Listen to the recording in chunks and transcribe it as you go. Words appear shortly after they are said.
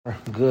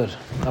Good.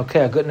 Okay,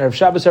 a good Erev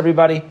Shabbos,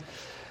 everybody.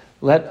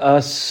 Let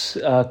us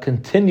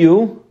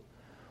continue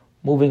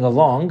moving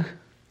along.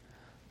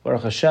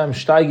 Baruch Hashem,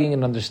 steiging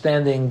and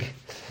understanding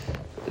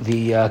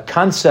the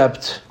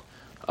concept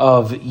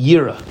of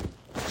Yira.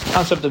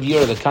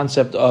 The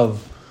concept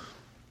of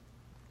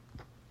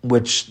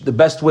which the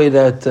best way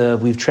that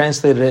we've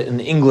translated it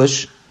in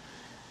English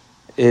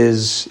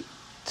is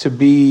to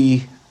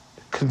be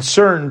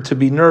concerned, to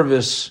be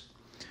nervous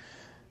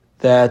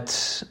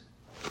that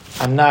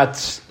I'm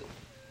not.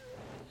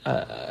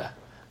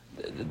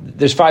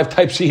 There's 5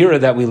 types of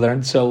Yira that we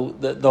learned. So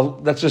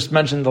let's just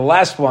mention the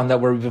last one that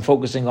we've been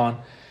focusing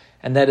on,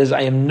 and that is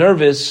I am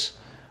nervous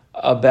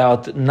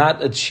about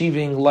not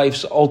achieving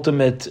life's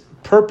ultimate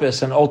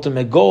purpose and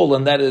ultimate goal,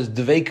 and that is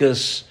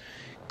dveikus,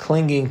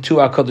 clinging to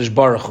HaKadosh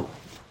Baruch Hu.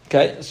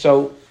 Okay,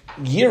 so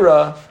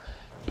Yira,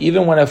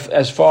 even when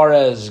as far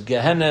as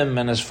Gehenim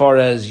and as far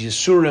as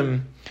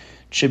Yisurim,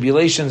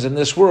 tribulations in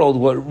this world,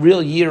 what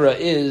real Yira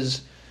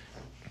is,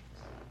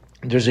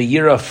 there's a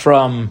Yira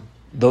from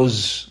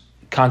those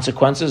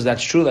consequences.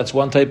 That's true. That's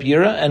one type of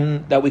Yira,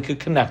 and that we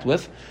could connect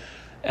with.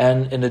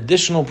 And an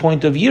additional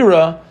point of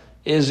Yira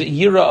is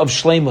Yira of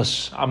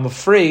Shleimus. I'm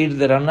afraid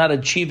that I'm not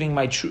achieving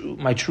my true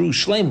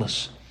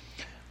Shleimus,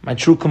 my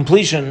true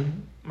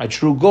completion, my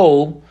true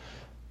goal,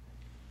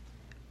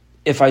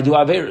 if I do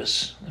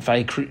Averis,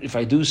 if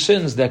I do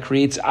sins that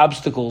creates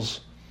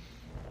obstacles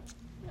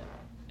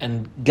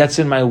and gets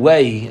in my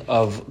way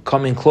of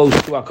coming close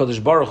to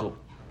HaKadosh Baruch Hu.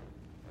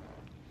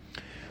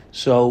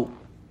 So,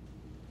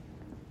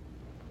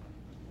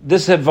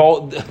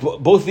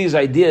 both these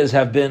ideas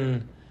have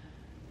been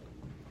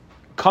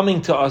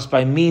coming to us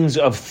by means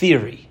of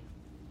theory,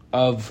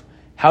 of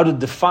how to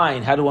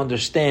define, how to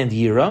understand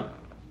Yira.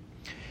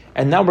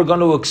 And now we're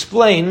going to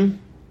explain,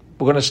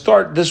 we're going to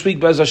start this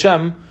week, Be'ez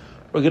Hashem,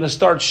 we're going to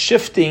start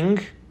shifting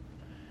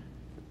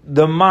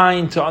the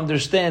mind to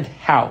understand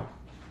how.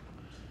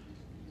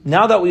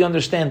 Now that we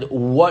understand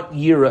what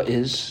Yira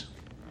is,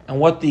 and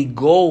what the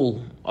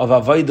goal of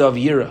Avodah of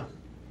Yira,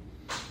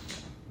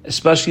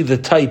 especially the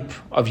type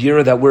of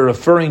Yira that we're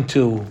referring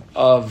to,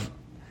 of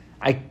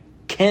I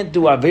can't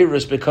do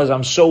Averis because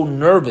I'm so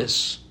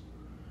nervous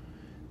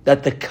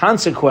that the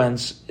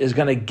consequence is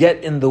going to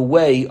get in the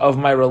way of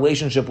my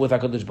relationship with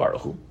HaKadosh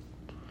Baruch Hu.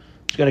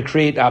 It's going to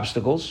create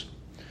obstacles.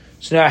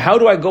 So now how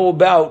do I go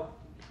about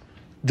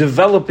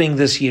developing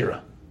this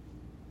Yira?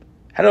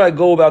 How do I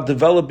go about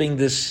developing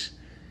this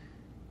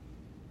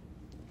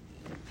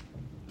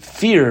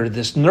fear,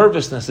 this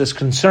nervousness, this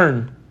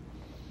concern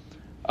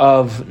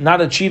of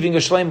not achieving a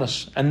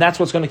shleimus, and that's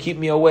what's going to keep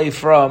me away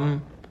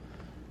from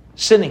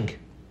sinning.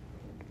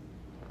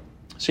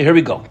 So here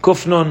we go.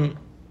 Kufnun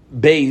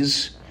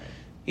Beis,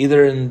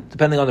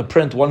 depending on the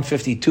print,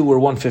 152 or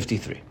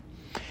 153.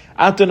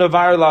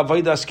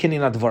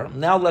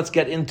 Now let's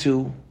get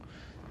into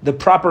the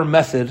proper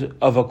method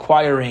of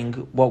acquiring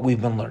what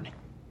we've been learning.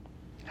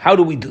 How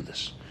do we do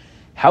this?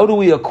 How do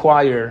we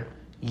acquire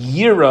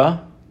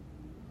Yira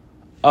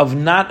of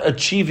not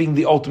achieving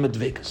the ultimate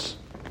dveikus?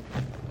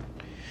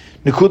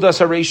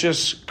 Nekudas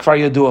hareshus kvar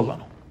yadua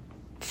lanu.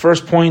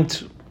 First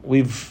point,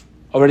 we've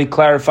already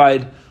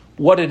clarified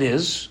what it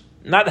is,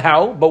 not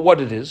how, but what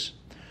it is.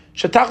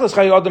 Shetachlis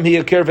chay adam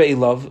hiyakir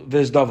ve'ilav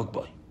v'ezdavuk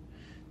boy.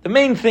 The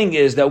main thing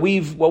is that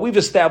what we've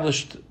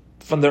established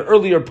from the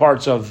earlier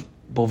parts of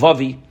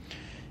Bilvavi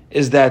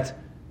is that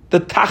the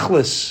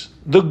tachlis,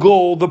 the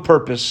goal, the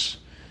purpose,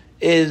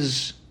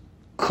 is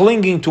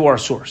clinging to our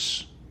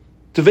source,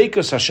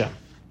 dveikus Hashem.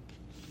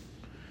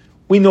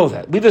 We know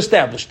that. We've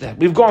established that.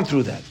 We've gone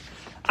through that.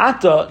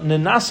 Ata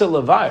nenasa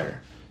levair.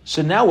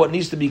 So now what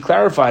needs to be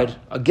clarified,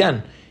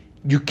 again,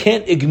 you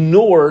can't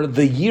ignore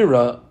the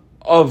Yira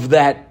of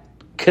that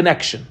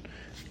connection.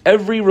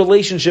 Every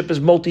relationship is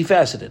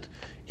multifaceted,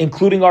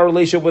 including our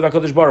relationship with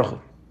HaKadosh Baruch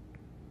Hu.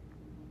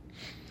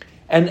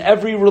 And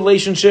every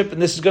relationship,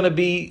 and this is going to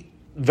be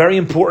very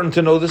important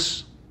to know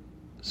this,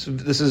 so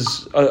this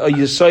is a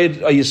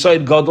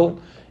Yesod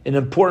Gadol, an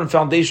important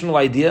foundational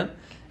idea,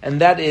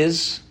 and that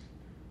is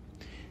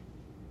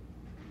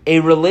a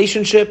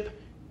relationship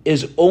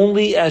is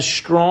only as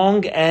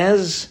strong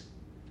as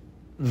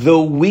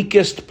the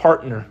weakest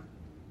partner.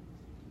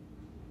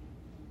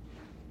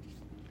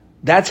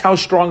 That's how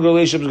strong a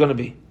relationship is going to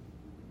be.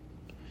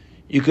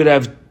 You could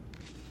have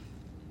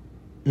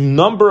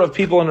number of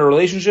people in a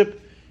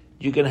relationship.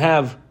 You can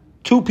have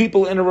 2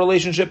 people in a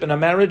relationship, in a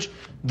marriage.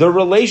 The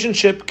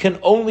relationship can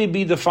only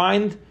be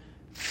defined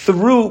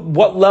through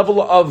what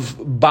level of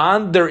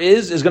bond there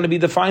is going to be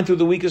defined through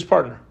the weakest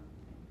partner.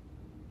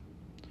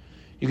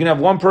 You can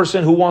have one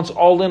person who wants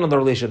all in on the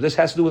relationship. This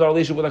has to do with our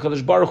relationship with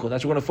HaKadosh Baruch Hu.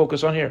 That's what we're going to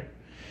focus on here.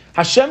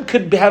 Hashem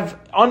could have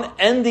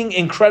unending,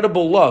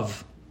 incredible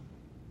love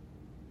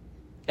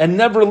and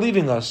never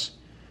leaving us.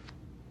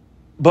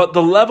 But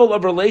the level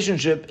of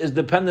relationship is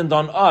dependent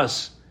on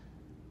us,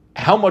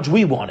 how much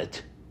we want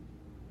it.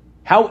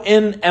 How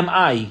in am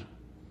I?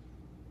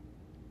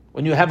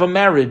 When you have a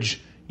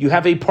marriage, you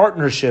have a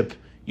partnership,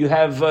 you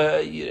have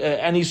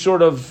any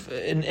sort of,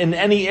 in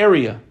any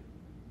area.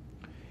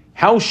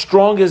 How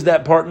strong is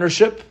that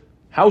partnership?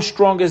 How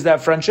strong is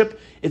that friendship?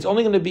 It's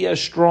only going to be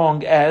as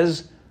strong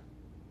as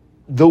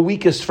the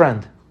weakest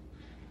friend.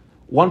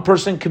 One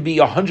person could be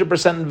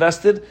 100%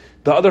 invested,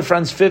 the other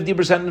friend's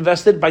 50%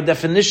 invested. By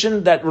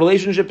definition, that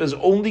relationship is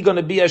only going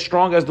to be as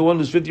strong as the one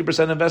who's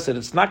 50% invested.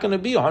 It's not going to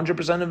be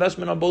 100%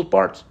 investment on both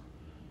parts.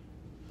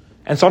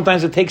 And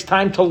sometimes it takes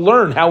time to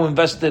learn how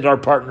invested our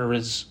partner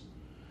is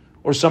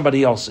or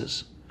somebody else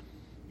is.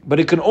 But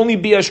it can only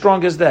be as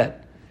strong as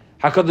that.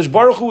 HaKadosh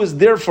Baruch Hu is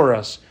there for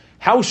us.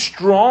 How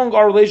strong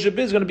our relationship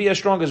is going to be as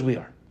strong as we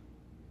are.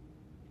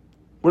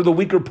 We're the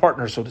weaker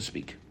partner, so to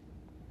speak.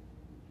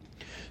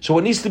 So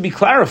what needs to be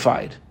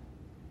clarified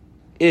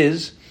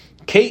is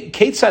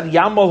Ketzad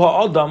Yamal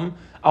Ha'adam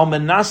Al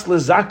Menas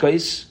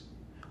Lezakais.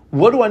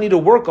 What do I need to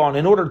work on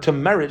in order to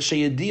merit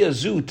Sheyediya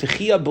Zu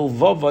Techia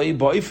Bilvavi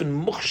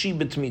Ba'ifin Mukhshi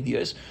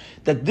B'Tmidias,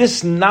 that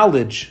this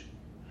knowledge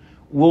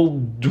will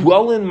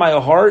dwell in my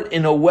heart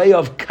in a way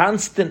of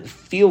constant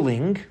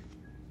feeling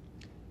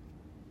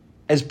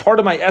as part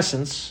of my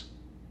essence,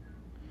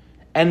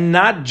 and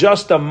not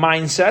just a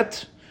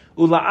mindset.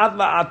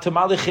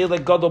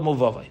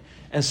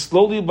 And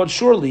slowly but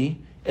surely,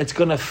 it's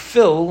going to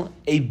fill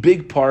a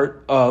big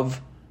part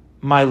of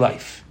my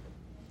life.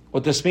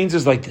 What this means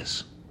is like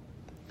this.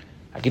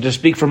 I can just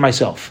speak for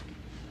myself.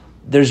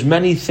 There's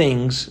many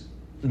things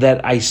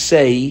that I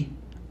say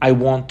I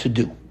want to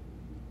do,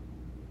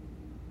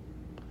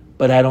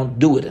 but I don't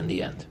do it in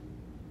the end.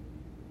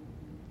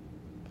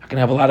 I can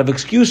have a lot of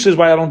excuses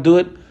why I don't do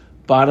it.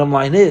 Bottom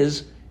line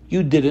is,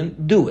 you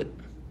didn't do it.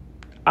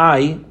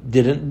 I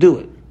didn't do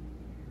it.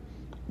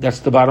 That's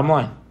the bottom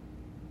line.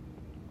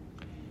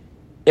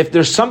 If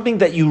there's something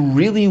that you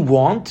really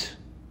want,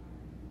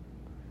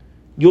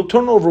 you'll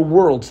turn over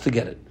worlds to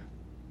get it.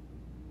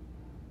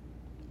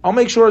 I'll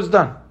make sure it's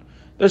done.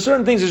 There's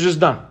certain things that's just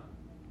done.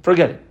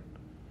 Forget it.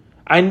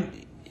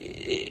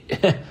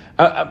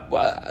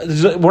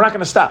 We're not going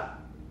to stop.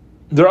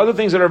 There are other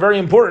things that are very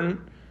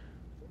important,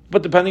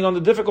 but depending on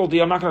the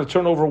difficulty, I'm not going to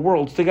turn over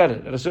worlds to get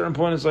it. At a certain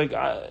point, it's like,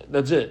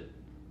 that's it.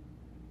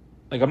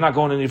 Like, I'm not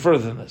going any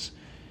further than this.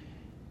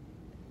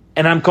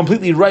 And I'm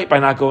completely right by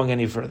not going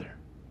any further.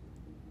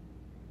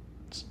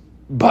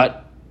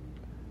 But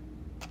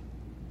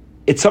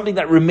it's something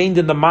that remained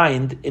in the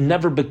mind. It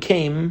never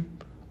became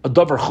a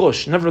davar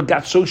chush. Never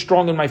got so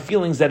strong in my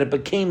feelings that it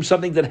became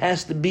something that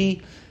has to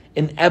be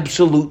an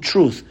absolute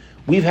truth.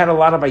 We've had a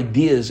lot of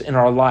ideas in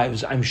our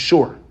lives, I'm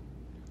sure.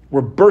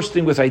 We're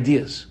bursting with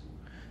ideas.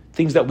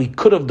 Things that we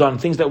could have done,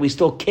 things that we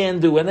still can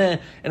do, and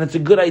it's a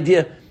good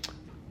idea.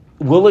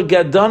 Will it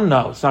get done?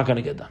 No, it's not going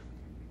to get done.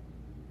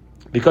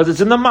 Because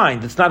it's in the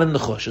mind, it's not in the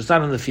chush, it's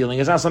not in the feeling,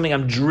 it's not something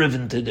I'm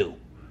driven to do.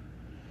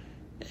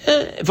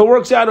 If it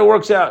works out, it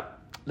works out.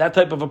 That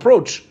type of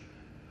approach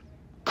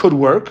could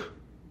work,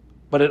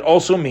 but it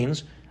also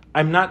means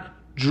I'm not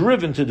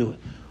driven to do it.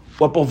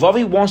 What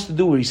Bilvavi wants to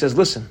do, where he says,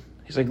 listen,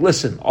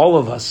 all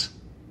of us,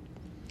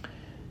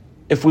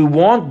 if we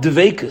want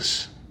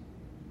dveikus,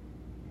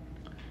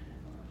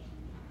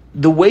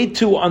 the way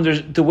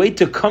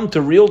to come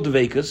to real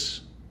dveikus,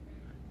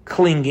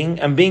 clinging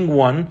and being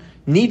one,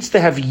 needs to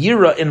have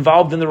yira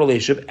involved in the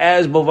relationship,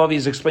 as Bilvavi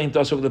has explained to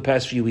us over the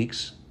past few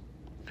weeks.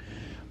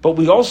 But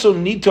we also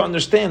need to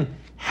understand,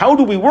 how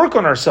do we work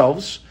on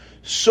ourselves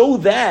so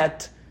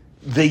that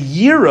the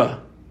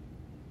yira,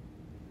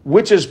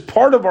 which is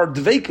part of our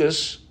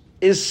dveikus,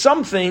 is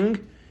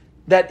something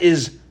that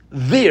is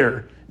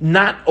there,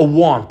 not a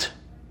want.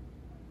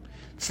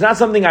 It's not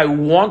something I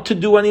want to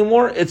do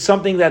anymore, it's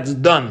something that's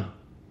done.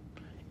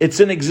 It's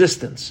in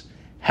existence.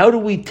 How do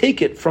we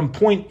take it from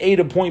point A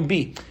to point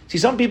B? See,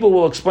 some people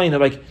will explain it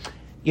like,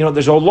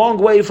 there's a long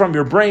way from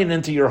your brain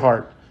into your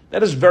heart.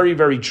 That is very,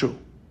 very true.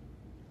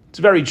 It's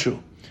very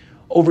true.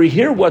 Over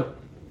here, what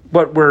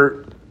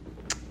we're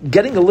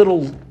getting a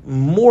little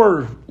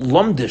more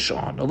lumdish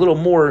on, a little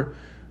more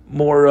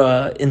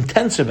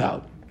intense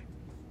about,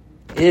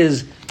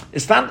 is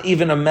it's not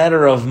even a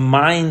matter of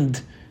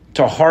mind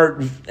to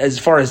heart as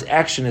far as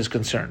action is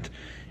concerned.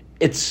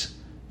 It's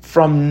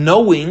from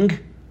knowing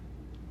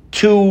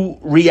to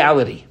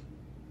reality.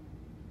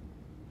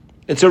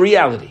 It's a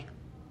reality.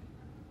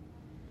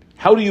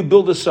 How do you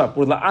build this up?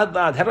 How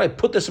do I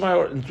put this in my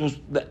heart?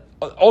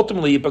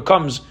 Ultimately, it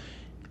becomes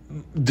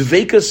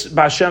dveikus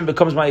b'Hashem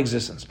becomes my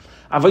existence.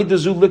 Avodah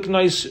zu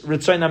liknois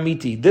ritzayin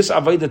amiti. This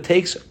avodah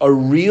takes a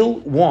real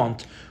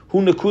want.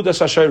 Hu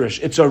nekudas hashayrish.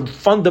 It's a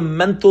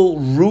fundamental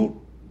root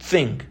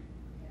thing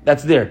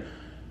that's there.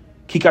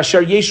 Ki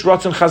kasher yesh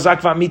ratzon chazak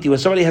v'amiti. When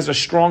somebody has a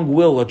strong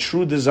will, a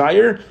true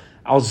desire,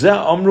 al zeh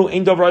amru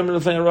ein davar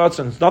l'fnei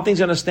ratzon. Nothing's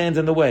going to stand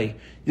in the way.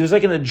 There's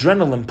like an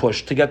adrenaline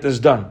push to get this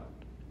done.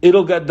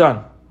 It'll get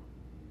done.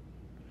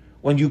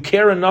 When you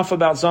care enough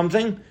about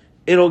something,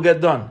 it'll get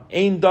done.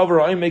 Ein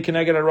davar ein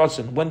mekeneged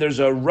ratzon. When there's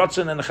a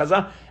ratzon and a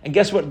chazak, and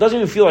guess what? It doesn't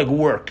even feel like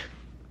work.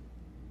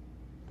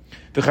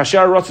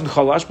 V'chasher ratzon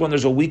chalash. When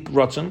there's a weak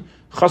ratzon,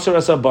 chaser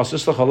asa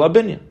basis l'chala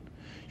binyan.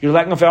 You're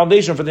lacking a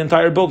foundation for the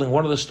entire building.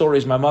 One of the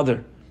stories my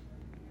mother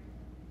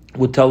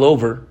would tell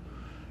over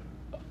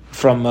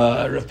from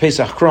Rav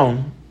Pesach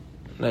Kron,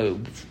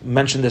 I've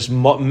mentioned this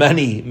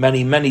many,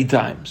 many, many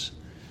times.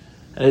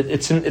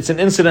 It's an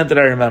incident that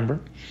I remember.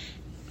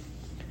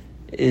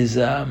 Is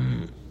after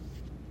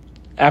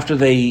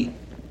they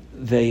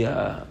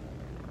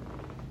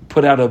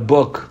put out a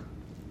book,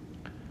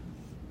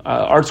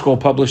 Art Scroll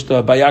published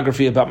a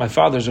biography about my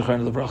father,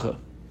 Zechron Livracha.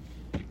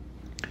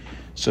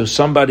 So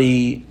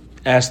somebody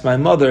asked my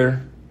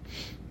mother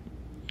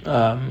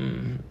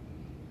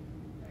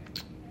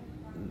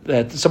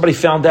that somebody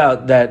found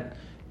out that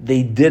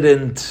they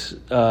didn't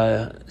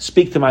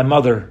speak to my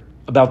mother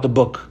about the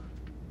book.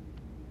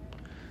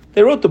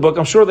 They wrote the book.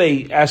 I'm sure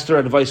they asked her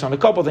advice on a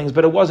couple things,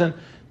 but it wasn't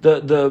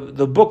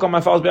the book on my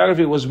father's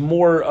biography was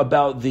more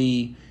about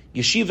the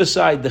yeshiva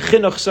side, the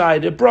chinuch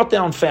side. It brought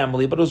down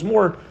family, but it was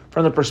more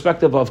from the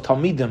perspective of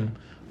talmidim,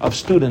 of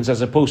students,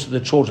 as opposed to the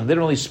children. They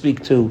didn't really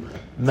speak to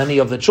many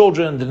of the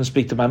children. Didn't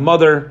speak to my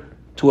mother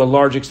to a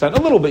large extent,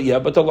 a little bit, yeah,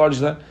 but to a large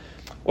extent,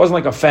 it wasn't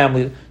like a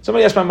family.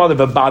 Somebody asked my mother if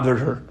it bothered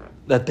her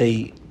that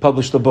they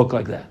published a book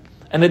like that,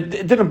 and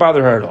it didn't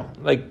bother her at all.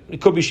 Like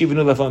it could be she even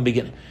knew that from the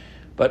beginning.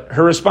 But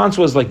her response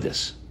was like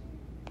this.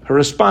 Her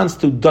response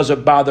to does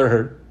it bother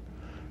her,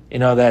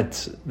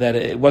 that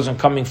it wasn't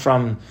coming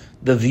from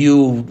the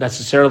view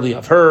necessarily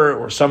of her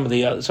or some of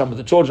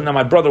the children. Now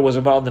my brother was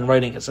involved in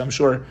writing it, so I'm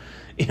sure,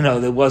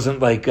 there wasn't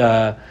like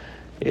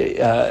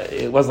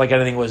it wasn't like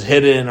anything was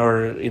hidden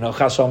or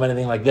chasom,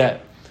 anything like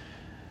that.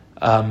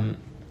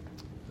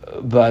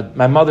 But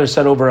my mother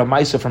said over a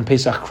Maisa from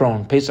Pesach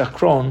Kron. Pesach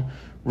Kron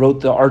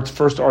wrote the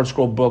first art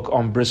scroll book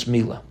on Bris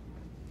Milah.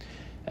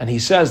 And he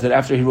says that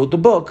after he wrote the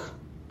book,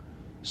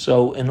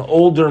 so an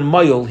older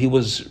Mayel,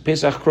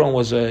 Pesach Kron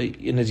was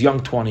in his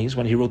young 20s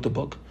when he wrote the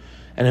book.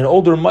 And an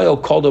older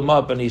Mayel called him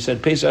up and he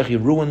said, Pesach, you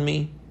ruined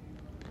me.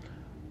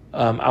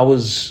 I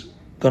was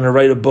going to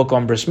write a book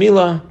on Bris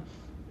Milah,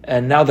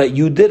 and now that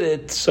you did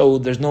it, so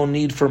there's no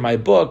need for my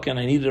book, and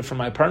I need it for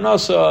my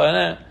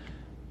parnasa.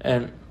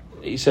 And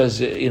he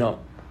says, you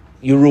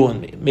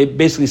ruined me.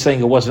 Basically saying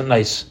it wasn't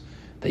nice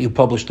that you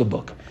published the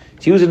book.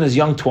 He was in his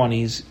young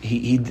 20s.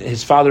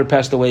 His father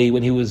passed away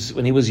when he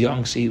was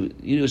young, so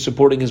he was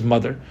supporting his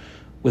mother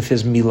with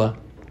his milah.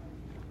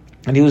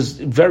 And he was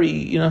very,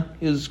 he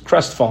was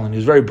crestfallen. He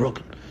was very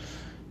broken.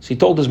 So he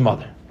told his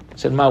mother, he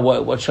said, Ma,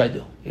 what should I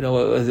do?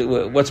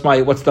 What's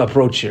the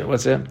approach here?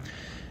 What's it?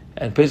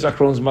 And Pesach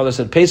Kron's mother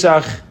said,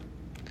 Pesach,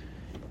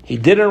 he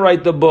didn't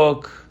write the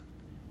book.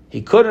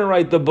 He couldn't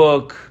write the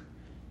book.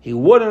 He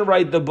wouldn't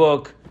write the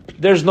book.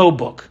 There's no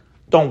book.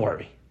 Don't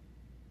worry.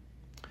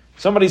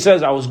 Somebody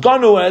says, I was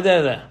going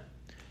to.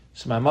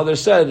 So my mother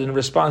said in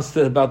response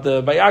to about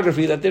the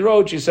biography that they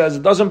wrote, she says,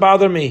 it doesn't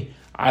bother me.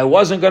 I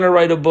wasn't going to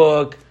write a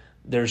book.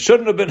 There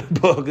shouldn't have been a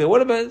book. There would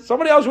have been.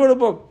 Somebody else wrote a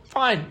book.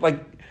 Fine.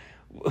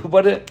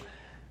 But it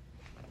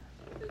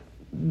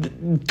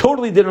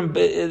totally didn't,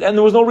 and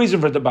there was no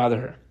reason for it to bother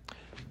her.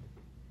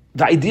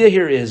 The idea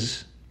here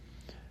is,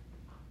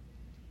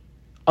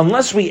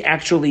 unless we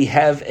actually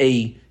have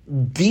a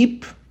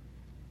deep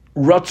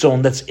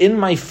ratzon that's in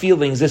my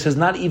feelings, this has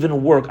not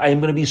even work. I am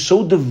going to be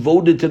so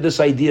devoted to this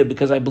idea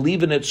because I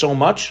believe in it so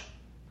much.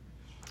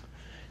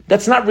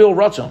 That's not real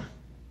ratzon.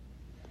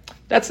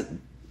 That's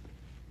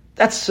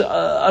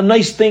a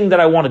nice thing that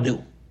I want to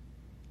do.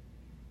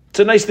 It's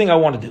a nice thing I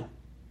want to do.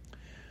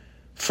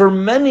 For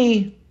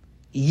many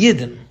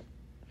Yidden,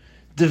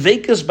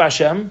 Dveikus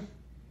b'Hashem,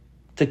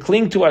 to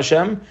cling to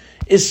Hashem,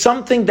 is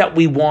something that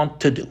we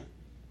want to do.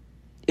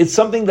 It's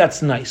something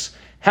that's nice.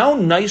 How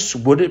nice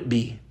would it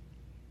be?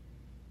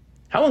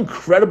 How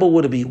incredible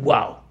would it be?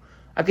 Wow.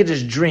 I could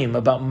just dream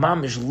about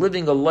Mamish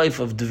living a life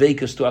of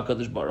Dveikus to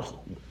HaKadosh Baruch Hu.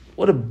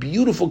 What a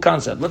beautiful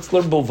concept. Let's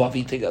learn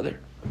Bilvavi together.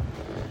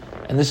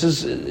 And this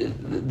is,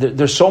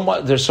 there's so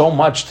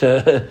much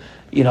to,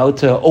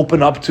 to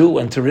open up to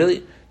and to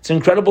really, it's an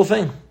incredible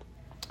thing.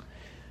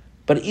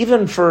 But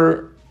even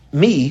for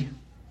me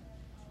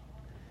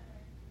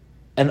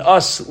and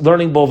us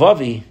learning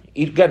Bilvavi,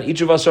 again,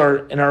 each of us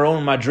are in our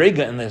own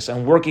madrega in this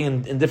and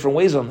working in different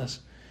ways on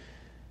this.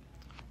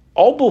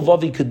 All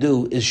Bilvavi could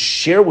do is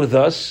share with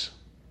us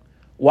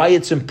why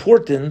it's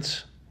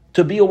important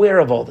to be aware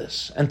of all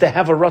this and to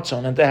have a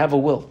ratzon and to have a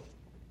will.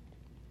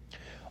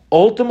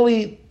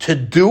 Ultimately, to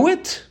do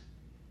it,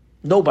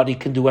 nobody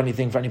can do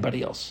anything for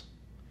anybody else.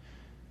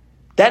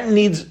 That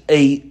needs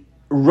a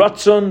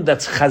ratzon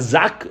that's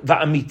chazak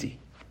va'amiti.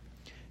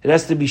 It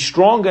has to be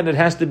strong and it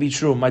has to be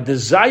true. My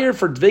desire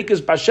for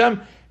Dveikus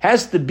b'Hashem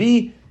has to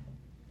be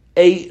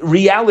a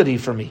reality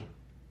for me.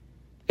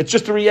 It's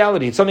just a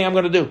reality. It's something I'm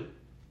going to do.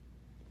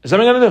 It's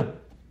something I'm going to do.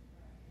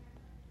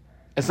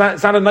 It's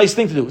not a nice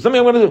thing to do. It's something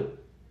I'm going to do.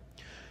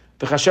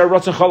 V'chasher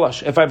ratzon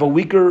chalash. If I have a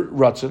weaker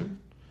ratzon,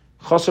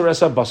 chaser es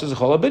habas is a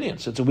chol habinyan.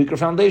 So it's a weaker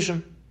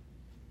foundation.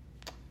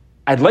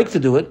 I'd like to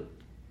do it.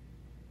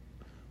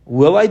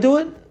 Will I do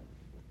it?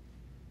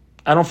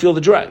 I don't feel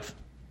the drive.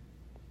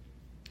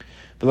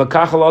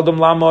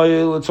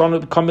 It's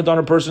incumbent on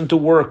a person to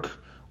work.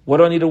 What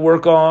do I need to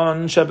work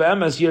on? Of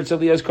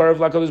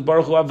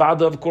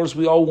course,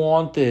 we all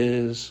want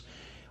this.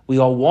 We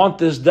all want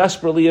this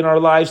desperately in our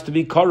lives, to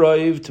be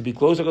karoiv, to be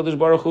close to HaKadosh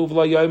Baruch Hu,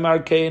 v'la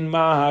yoymar kein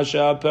ma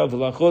hashapeh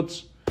v'la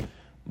chutz.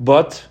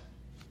 But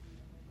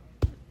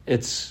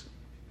it's,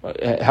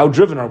 how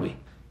driven are we?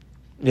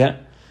 Yeah.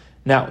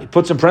 Now, he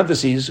puts in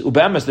parentheses,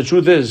 ubemes, the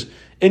truth is,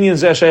 inyan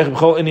zeh sheikh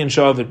b'chol inyan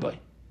sha'avid bay.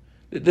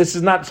 This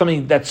is not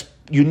something that's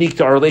unique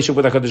to our relationship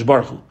with HaKadosh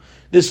Baruch Hu.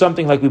 This is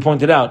something, like we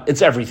pointed out,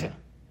 it's everything.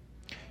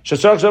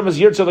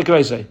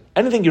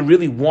 Anything you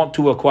really want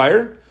to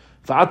acquire,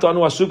 right now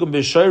we're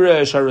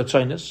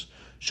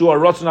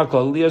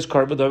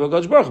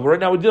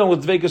dealing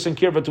with Vegas and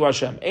Kirva to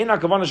Hashem.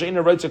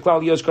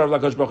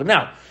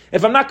 Now,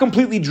 if I'm not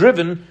completely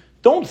driven,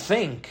 don't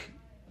think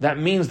that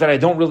means that I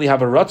don't really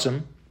have a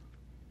ratzon.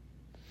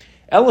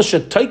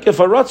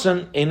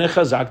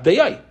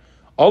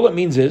 All it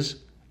means is,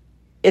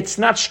 it's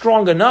not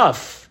strong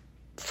enough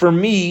for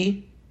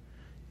me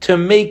to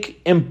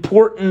make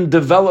important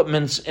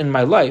developments in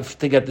my life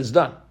to get this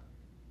done.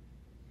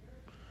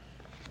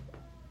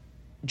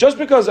 Just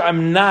because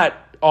I'm not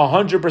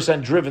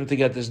 100% driven to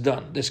get this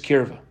done, this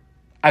kirva.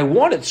 I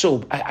want it,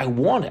 so I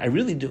want it, I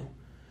really do.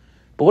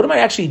 But what am I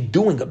actually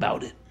doing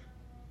about it?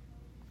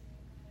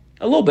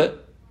 A little bit.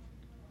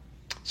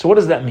 So what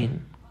does that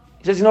mean?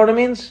 He says, you know what it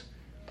means?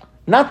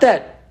 Not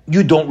that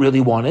you don't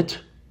really want it.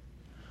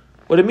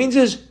 What it means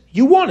is,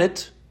 you want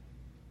it,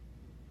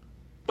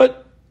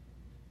 but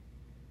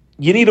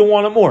you need to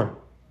want it more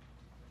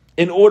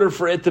in order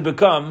for it to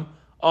become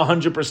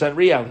 100%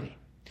 reality.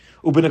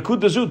 And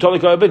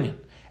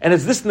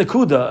it's this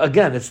nakuda,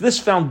 again, it's this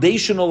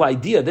foundational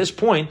idea, this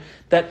point,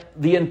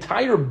 that the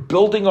entire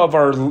building of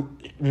our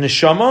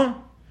neshama,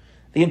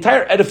 the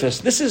entire edifice,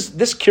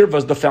 this kirva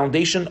is the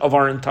foundation of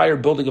our entire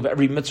building of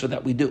every mitzvah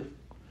that we do.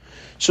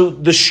 So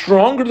the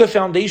stronger the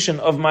foundation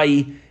of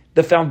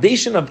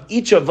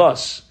each of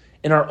us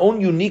in our own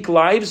unique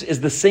lives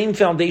is the same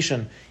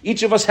foundation.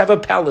 Each of us have a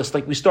palace,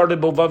 like we started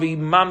Bilvavi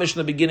Mamish in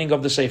the beginning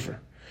of the Sefer.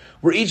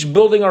 We're each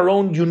building our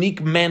own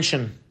unique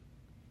mansion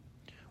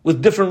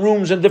with different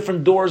rooms and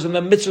different doors, and the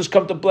mitzvahs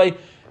come to play.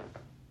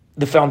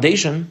 The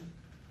foundation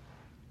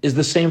is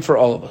the same for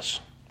all of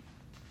us.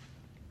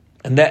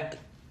 And that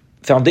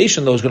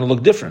foundation, though, is going to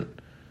look different.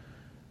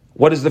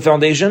 What is the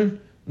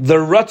foundation? The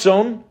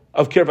ratzon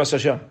of Kirvas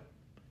Hashem.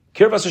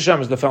 Kirvas Hashem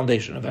is the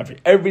foundation of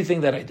everything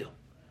that I do.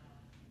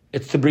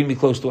 It's to bring me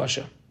close to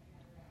Hashem.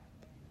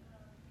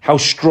 How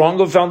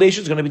strong of a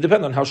foundation is going to be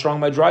dependent on how strong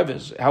my drive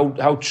is.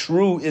 How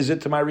true is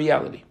it to my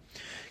reality?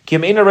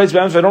 If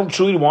I don't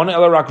truly want it,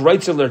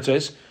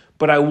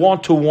 but I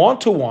want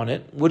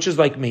it, which is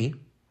like me,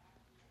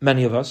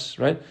 many of us,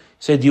 right?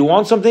 Say, do you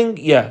want something?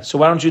 Yeah, so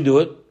why don't you do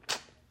it?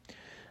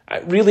 I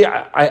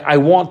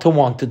want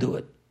to do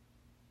it.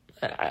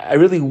 I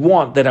really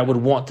want that I would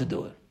want to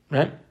do it,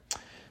 right?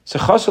 So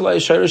one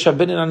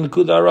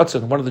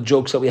of the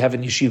jokes that we have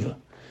in yeshiva,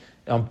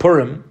 on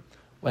Purim,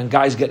 when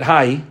guys get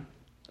high,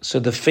 so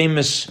the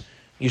famous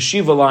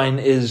yeshiva line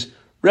is,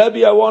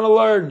 Rebbe, I want to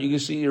learn. You can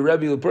see your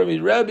Rebbe with Purim,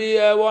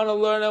 Rebbe, I want to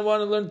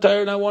learn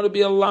tired, I want to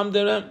be a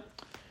lamda.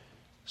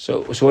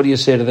 So what do you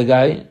say to the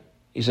guy?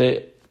 You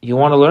say, you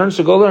want to learn,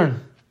 so go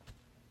learn.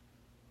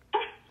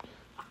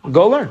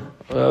 Go learn.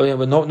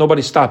 But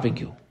nobody's stopping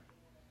you.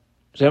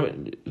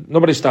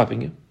 Nobody's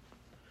stopping you.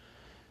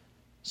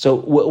 So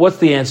what's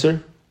the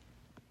answer?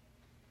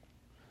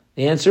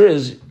 The answer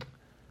is,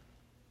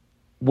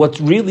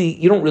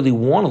 you don't really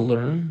want to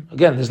learn.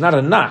 Again, there's not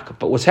a knock,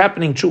 but what's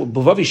happening, true,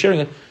 Bilvavi sharing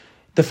it,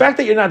 the fact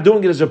that you're not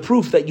doing it is a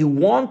proof that you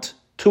want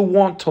to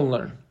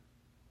learn.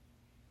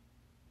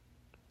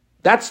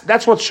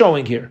 That's what's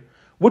showing here,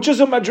 which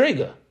is a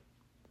madriga.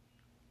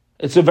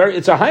 It's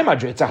a high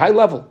madriga, it's a high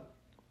level.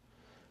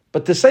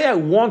 But to say I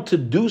want to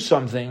do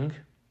something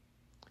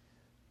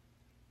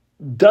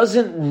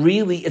doesn't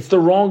really, it's the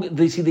wrong,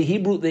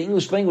 the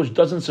English language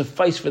doesn't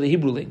suffice for the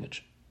Hebrew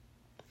language.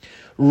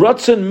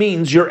 Ratzon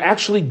means you're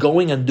actually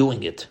going and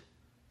doing it.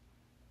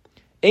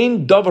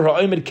 Ein davar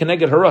ha'omed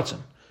keneged haratzon.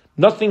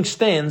 Nothing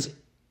stands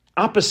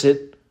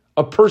opposite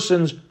a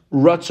person's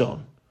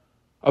ratzon,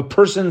 a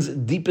person's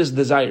deepest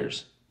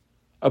desires,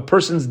 a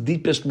person's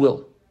deepest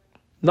will.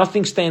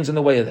 Nothing stands in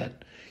the way of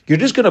that. You're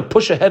just going to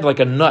push ahead like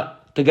a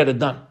nut to get it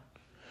done.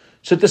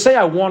 So to say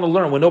I want to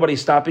learn when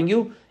nobody's stopping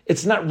you,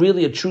 it's not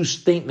really a true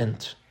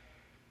statement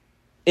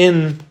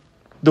in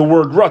the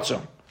word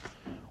ratzon.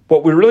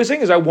 What we're really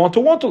saying is I want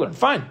to learn.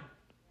 Fine.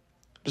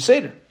 The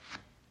Seder.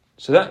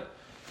 But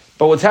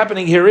what's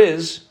happening here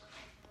is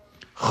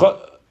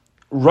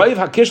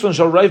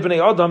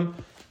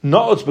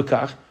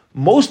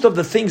most of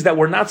the things that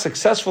we're not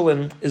successful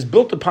in is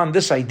built upon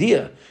this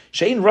idea.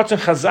 I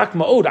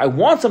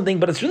want something,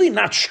 but it's really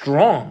not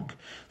strong.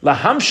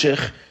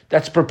 Lahamshich,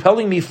 that's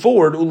propelling me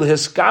forward. And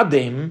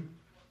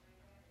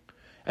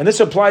this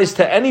applies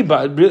to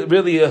anybody,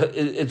 really,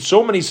 in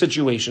so many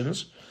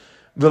situations.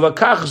 First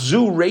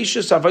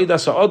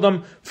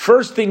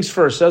things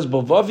first, says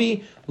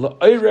Bilvavi,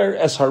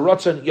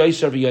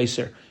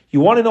 you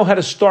want to know how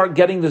to start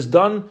getting this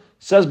done?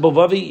 Says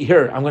Bilvavi,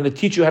 here, I'm going to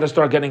teach you how to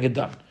start getting it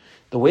done.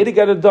 The way to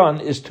get it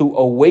done is to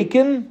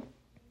awaken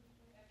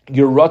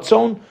your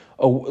ratzon,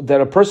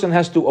 that a person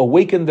has to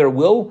awaken their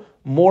will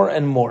more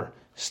and more.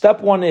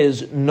 Step one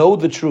is know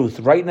the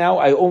truth. Right now,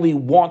 I only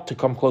want to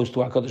come close to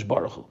HaKadosh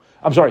Baruch Hu.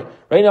 I'm sorry.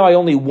 Right now, I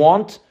only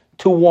want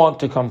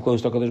to come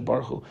close to HaKadosh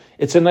Baruch Hu.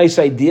 It's a nice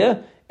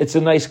idea. It's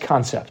a nice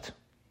concept.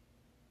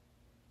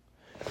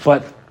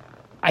 But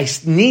I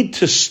need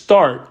to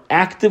start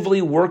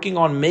actively working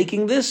on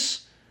making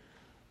this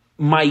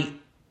my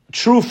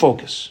true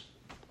focus.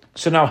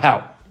 So now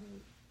how?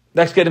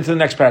 Let's get into the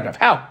next paragraph.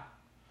 How?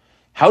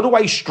 How do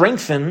I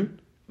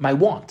strengthen my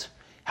want?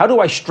 How do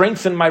I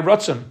strengthen my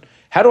ratzon?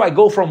 How do I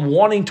go from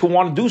wanting to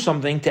want to do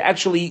something to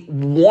actually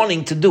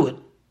wanting to do it?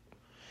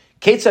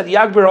 How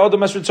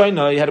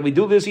do we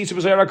do this? The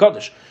Zohar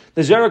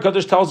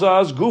HaKadosh tells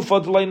us,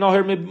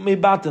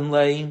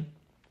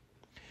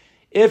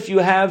 if you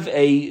have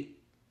a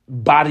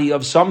body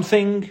of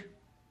something,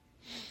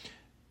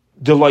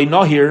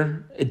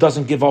 it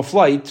doesn't give off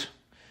light,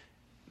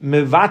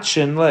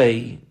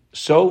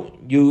 so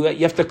you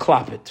have to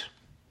clap it.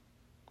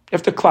 You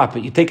have to clap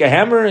it. You take a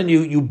hammer and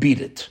you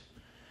beat it.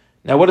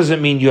 Now, what does it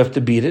mean you have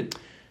to beat it?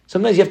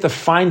 Sometimes you have to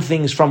find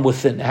things from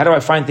within. How do I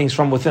find things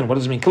from within? What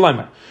does it mean?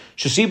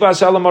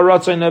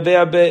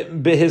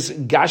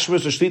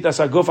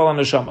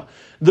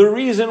 The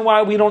reason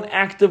why we don't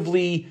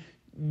actively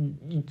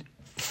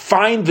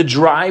find the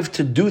drive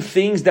to do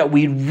things that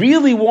we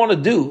really want to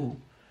do,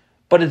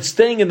 but it's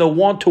staying in the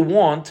want to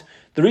want,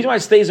 the reason why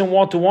it stays in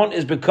want to want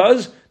is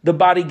because the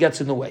body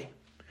gets in the way.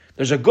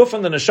 There's a guf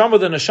in the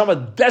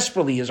neshama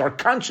desperately is our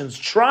conscience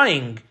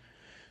trying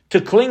to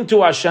cling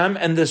to Hashem,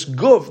 and this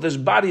guf, this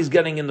body is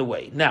getting in the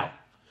way. Now,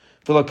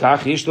 the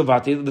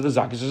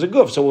zakis is a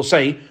guf. So we'll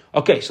say,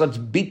 okay, so let's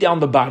beat down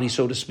the body,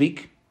 so to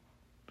speak.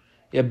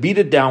 Yeah, beat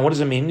it down. What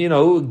does it mean?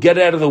 Get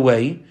it out of the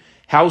way.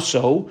 How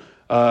so?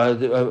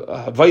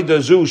 Right? There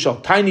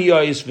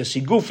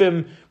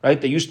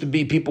used to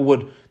be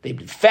people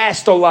they'd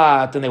fast a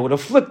lot, and they would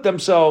afflict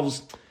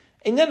themselves.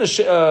 And then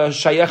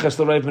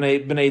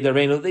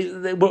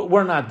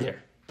we're not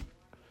there.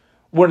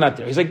 We're not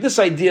there. He's like, this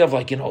idea of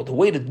the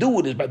way to do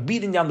it is by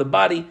beating down the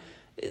body.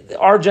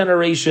 Our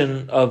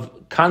generation of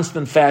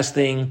constant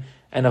fasting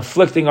and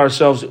afflicting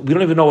ourselves, we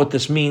don't even know what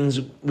this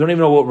means. We don't even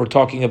know what we're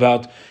talking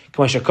about.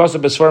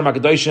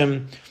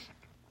 Kalapim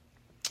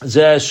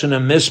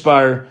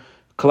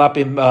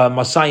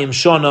Masayim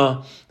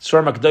Shona,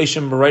 Svar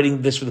Makdashim, we're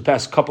writing this for the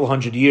past couple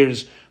hundred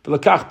years.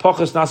 But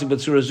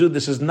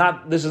this is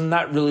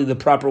not really the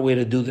proper way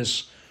to do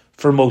this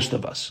for most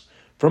of us.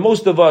 For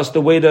most of us,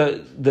 the way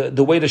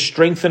to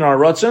strengthen our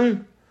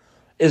ratzon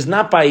is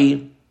not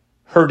by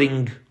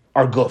hurting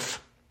our guf.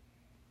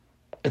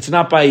 It's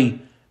not by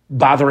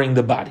bothering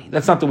the body.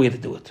 That's not the way to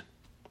do it.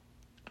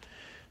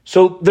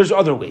 So there's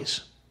other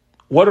ways.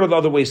 What are the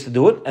other ways to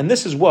do it? And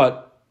this is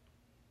what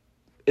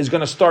is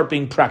going to start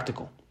being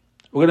practical.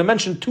 We're going to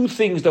mention two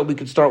things that we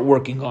could start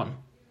working on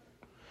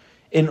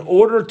in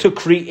order to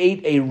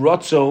create a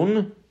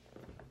ratzon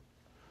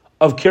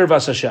of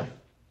kirvas Hashem.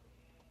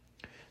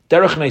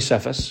 Derech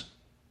neisefes,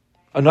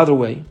 another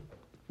way,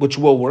 which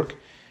will work,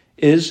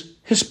 is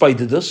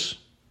hisbaididus.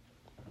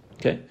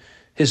 Okay,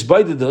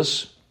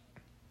 hisbaididus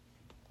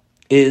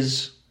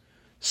is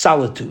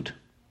solitude.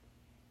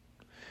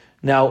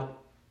 Now,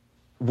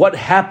 what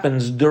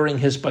happens during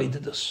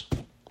hisbaididus?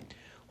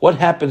 What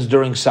happens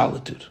during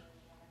solitude?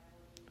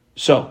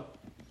 So,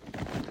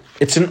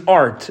 it's an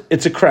art,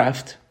 it's a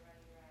craft,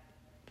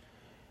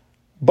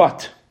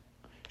 but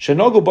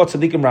shenogu bat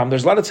tzadikim ram.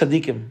 There's a lot of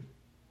tzadikim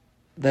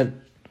that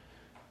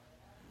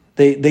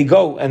they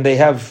go and they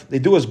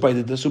do as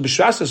baididus.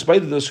 Ubishras as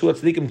baididus hu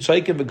tzadikim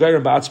tzaikim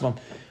v'gayrim ba'atzmam.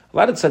 A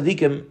lot of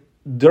tzadikim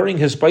during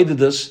his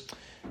baididus,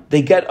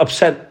 they get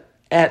upset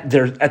at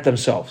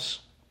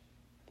themselves.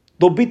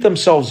 They'll beat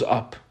themselves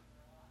up.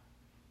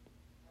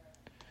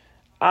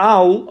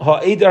 Why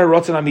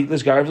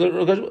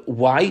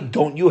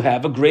don't you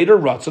have a greater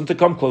ratzon to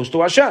come close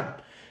to Hashem?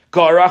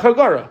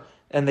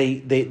 And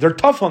they're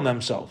tough on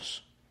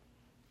themselves.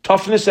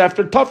 Toughness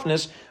after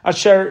toughness.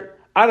 Until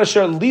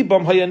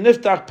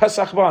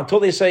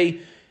they say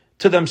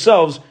to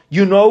themselves,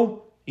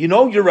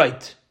 you're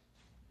right.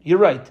 You're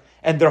right.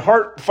 And their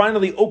heart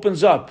finally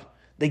opens up.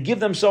 They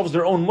give themselves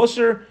their own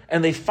musar,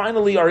 and they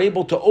finally are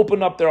able to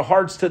open up their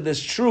hearts to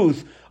this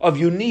truth of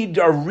you need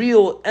a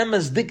real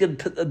emes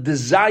dika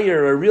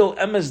desire, a real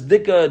emes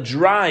dika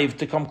drive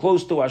to come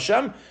close to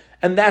Hashem,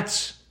 and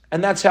that's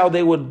how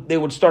they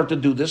would start to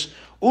do this.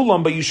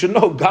 Ulam, but you should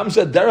know,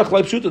 gamza derech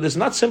leipshuta. It's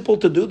not simple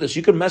to do this.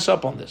 You can mess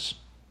up on this.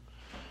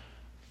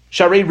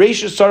 Sharei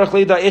reishis sarach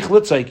leida ich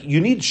litzaik.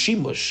 You need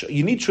shimush.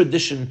 You need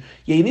tradition.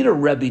 Yeah, you need a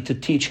rebbe to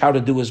teach how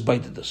to do his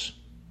baitidus.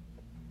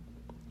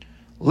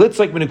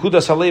 Litzaik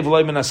minikudas halev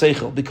loy min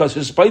haseichel, because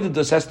his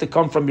baitidus has to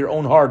come from your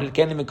own heart. It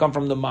can't even come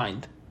from the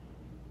mind.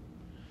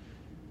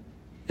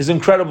 It's an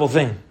incredible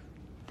thing.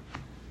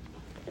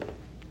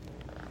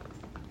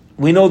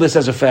 We know this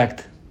as a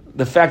fact.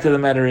 The fact of the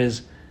matter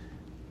is,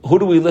 who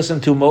do we listen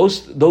to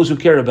most? Those who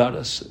care about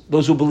us,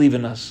 those who believe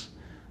in us,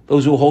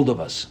 those who hold of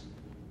us.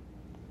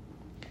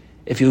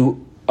 If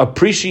you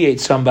appreciate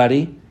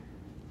somebody,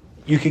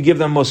 you can give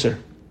them musar.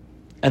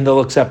 and they'll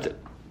accept it.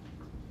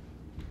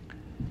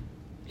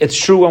 It's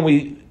true when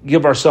we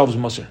give ourselves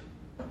musr.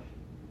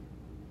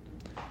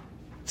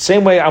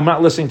 Same way I'm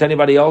not listening to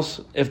anybody else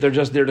if they're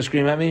just there to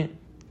scream at me.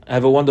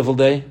 Have a wonderful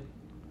day.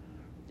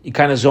 You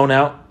kind of zone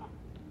out.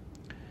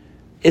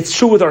 It's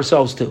true with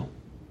ourselves too.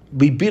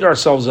 We beat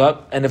ourselves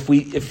up, and if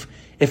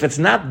it's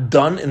not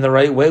done in the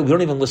right way, we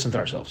don't even listen to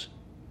ourselves.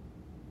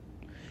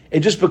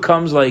 It just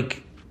becomes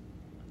like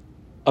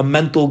a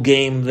mental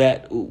game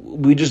that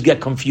we just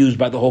get confused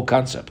by the whole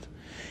concept.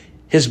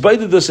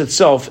 Hisbaididus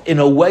itself, in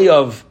a way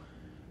of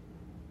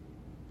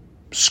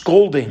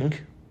scolding,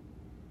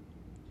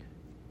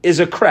 is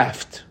a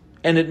craft,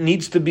 and it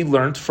needs to be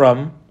learned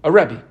from a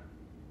Rebbe.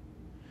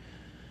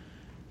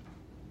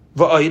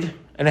 Va'id,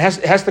 and it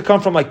has to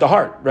come from like the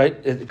heart,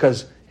 right?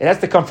 Because it has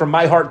to come from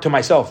my heart to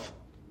myself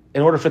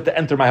in order for it to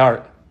enter my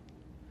heart.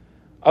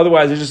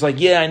 Otherwise, it's just like,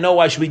 yeah, I know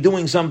I should be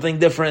doing something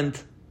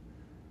different.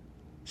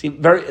 See,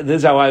 this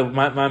is how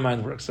my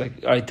mind works.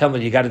 Like, I tell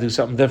me you got to do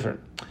something different,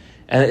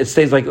 and it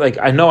stays like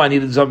I know I need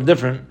to do something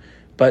different,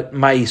 but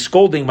my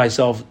scolding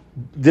myself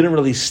didn't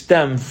really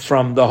stem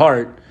from the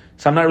heart,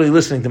 so I'm not really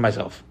listening to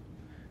myself.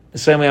 The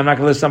same way I'm not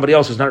going to listen to somebody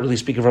else who's not really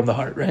speaking from the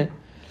heart, right?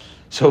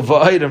 So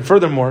va'id, and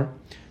furthermore,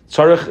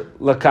 tzarich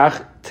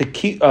lakach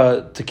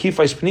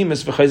tekifais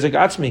pnimis v'chayzik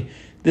atzmi.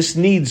 This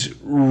needs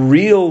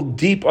real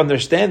deep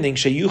understanding,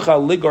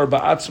 sheyuchal ligor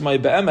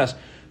ba'atzmai be'emes,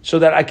 so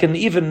that I can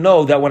even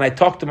know that when I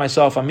talk to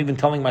myself, I'm even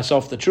telling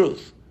myself the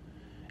truth.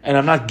 And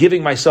I'm not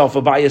giving myself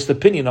a biased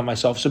opinion of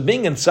myself. So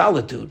being in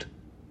solitude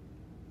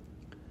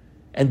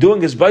and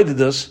doing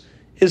hisbaididus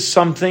is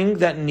something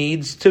that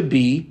needs to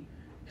be,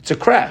 it's a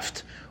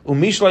craft. A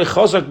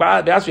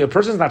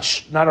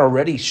person's not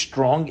already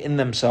strong in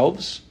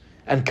themselves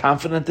and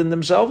confident in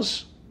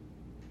themselves,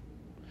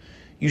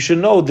 you should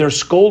know their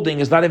scolding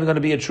is not even going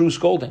to be a true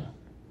scolding.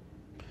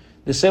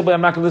 The same way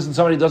I'm not going to listen to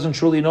somebody who doesn't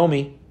truly know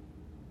me.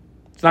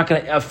 It's not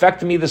going to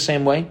affect me the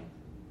same way.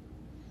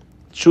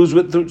 Same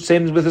with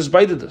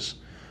hisbaididus.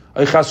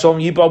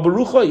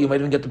 You might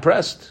even get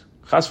depressed.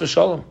 Chas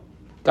v'shalom.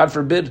 God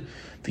forbid.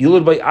 If you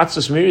live by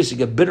atzas miris, you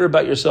get bitter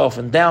about yourself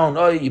and down.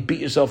 Oh, you beat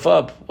yourself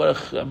up.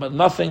 About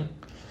nothing.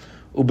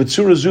 Nobody's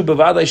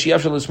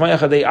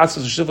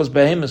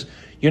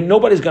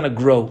going to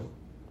grow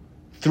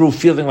through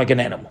feeling like an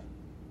animal.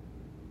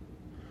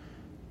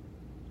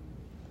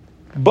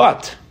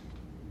 But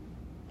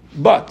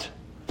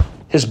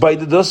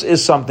hisbaididus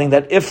is something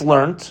that, if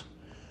learned,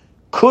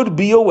 could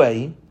be a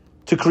way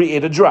to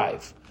create a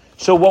drive.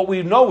 So what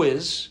we know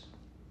is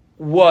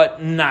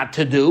what not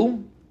to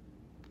do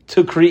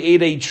to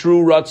create a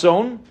true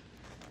ratzon,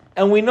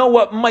 and we know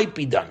what might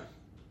be done.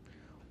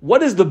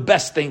 What is the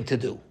best thing to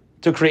do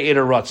to create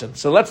a ratzon?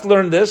 So let's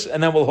learn this,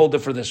 and then we'll hold it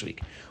for this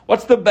week.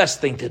 What's the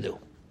best thing to do?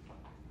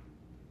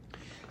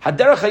 What's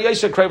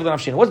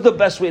the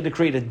best way to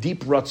create a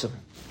deep ratzon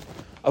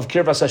of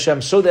kirvas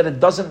Hashem, so that it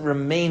doesn't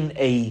remain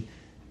a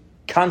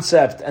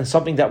concept and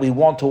something that we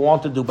want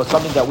to do, but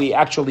something that we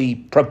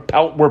actually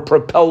were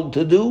propelled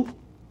to do?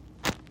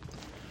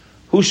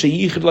 It's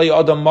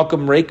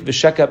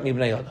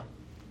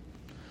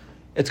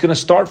going to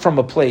start from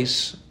a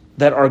place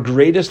that our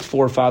greatest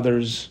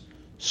forefathers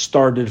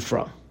started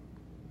from.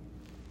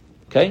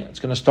 Okay? It's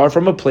going to start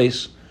from a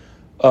place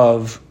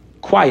of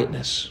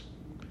quietness.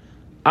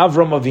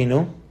 Avram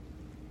Avinu,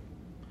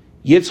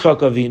 Yitzchak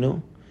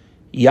Avinu,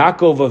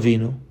 Yaakov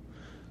Avinu,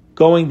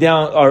 going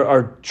down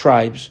our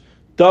tribes,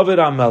 David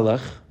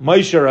HaMelech,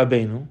 Moshe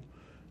Rabbeinu,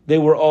 they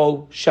were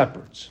all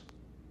shepherds.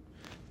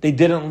 They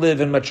didn't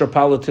live in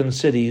metropolitan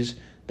cities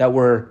that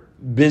were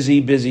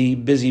busy.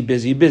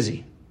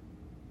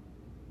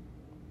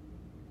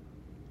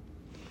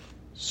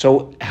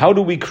 So how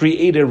do we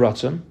create a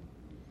ratzon?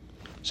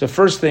 So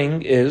first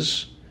thing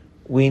is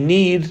we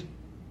need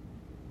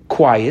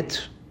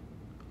quiet,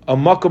 a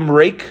makom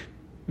reik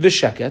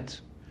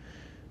v'sheket,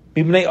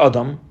 mibnei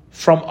adam,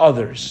 from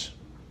others.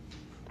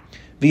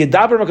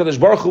 V'yadaber makadosh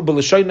baruch hu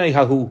b'lashoynei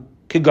hahu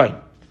kigain.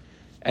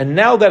 And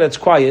now that it's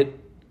quiet,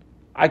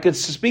 I could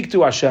speak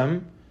to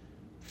Hashem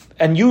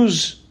and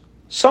use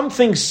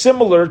something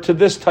similar to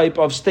this type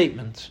of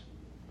statement.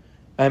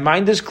 My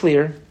mind is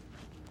clear,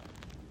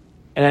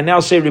 and I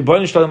now say, I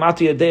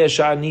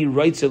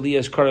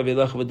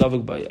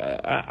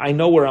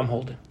know where I'm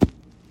holding.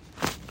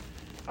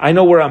 I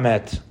know where I'm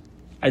at.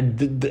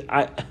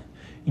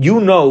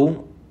 You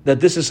know that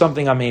this is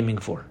something I'm aiming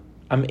for.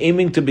 I'm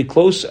aiming to be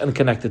close and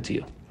connected to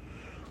you.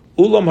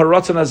 My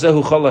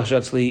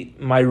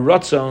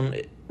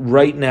ratzon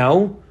right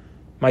now,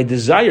 my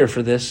desire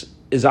for this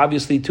is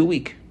obviously too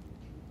weak.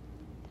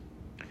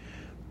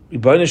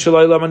 I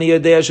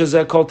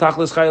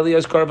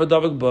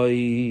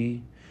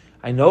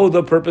know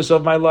the purpose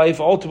of my life.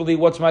 Ultimately,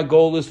 what's my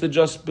goal is to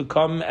just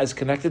become as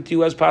connected to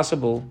you as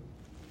possible.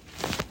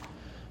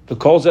 And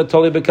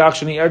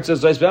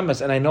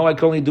I know I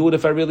can only do it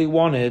if I really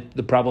want it.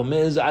 The problem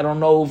is, I don't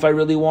know if I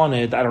really want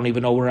it. I don't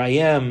even know where I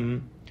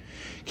am.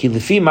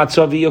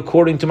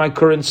 According to my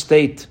current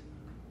state,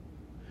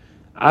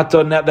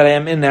 that I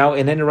am in now,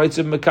 and then it writes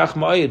in Mekach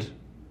Ma'id,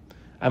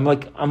 I'm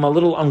a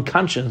little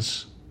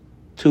unconscious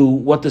to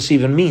what this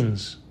even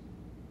means.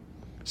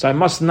 So I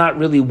must not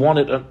really want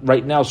it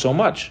right now so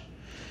much.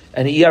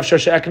 And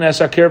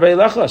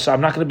so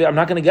I'm not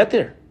going to get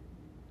there.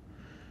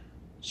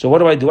 So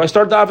what do? I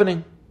start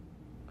davening.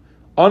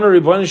 Honor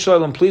Ribono Shel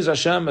Olam, please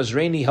Hashem, as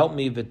Rainy, help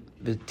me.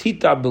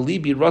 V'tita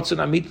belibi ratzon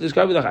amit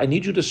l'skavidach. I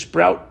need you to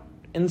sprout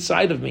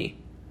inside of me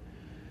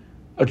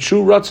a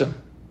true ratzon.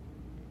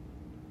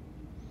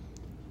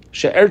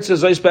 She'ertz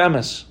zois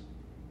be'emes.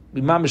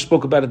 We mamish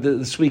spoke about it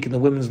this week in the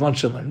women's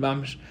lunch and learn,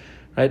 mamish,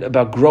 right,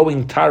 about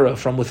growing Tara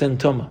from within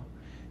Tumah.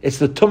 It's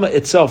the Tumah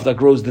itself that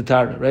grows the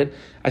Tara, right?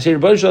 I say,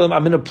 Ribono Shel Olam,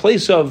 I'm in a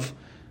place of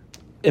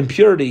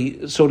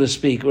impurity, so to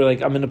speak, or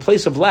like I'm in a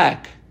place of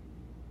lack.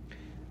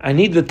 I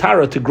need the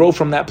Tara to grow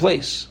from that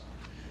place.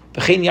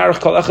 And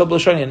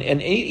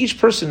each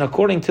person,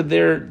 according to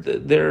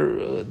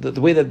the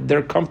way that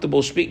they're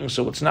comfortable speaking,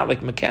 so it's not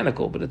like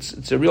mechanical, but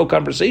it's a real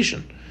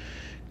conversation.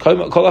 Day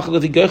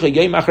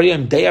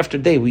after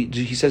day,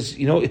 he says,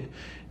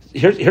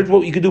 here's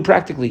what you could do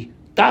practically.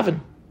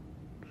 Daven.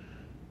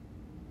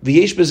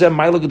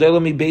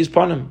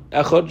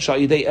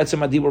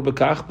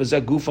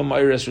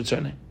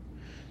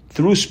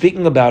 Through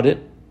speaking about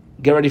it,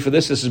 get ready for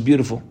this, this is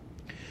beautiful.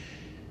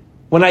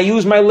 When I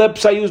use my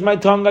lips, I use my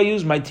tongue, I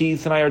use my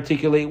teeth, and I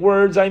articulate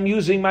words, I'm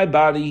using my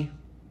body.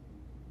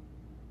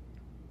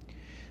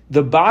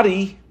 The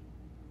body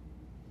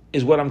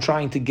is what I'm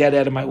trying to get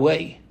out of my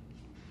way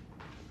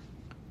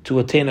to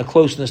attain a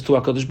closeness to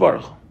HaKadosh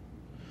Baruch Hu.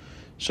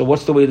 So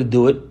what's the way to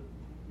do it?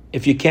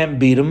 If you can't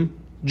beat him,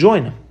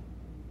 join him.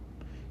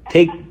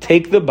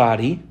 Take the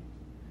body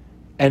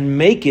and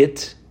make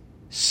it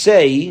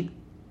say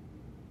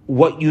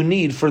what you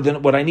need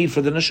what I need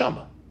for the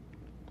neshama.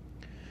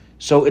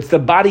 So it's the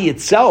body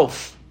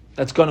itself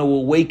that's going to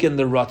awaken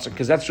the ratzon,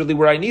 because that's really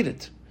where I need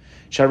it.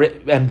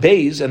 And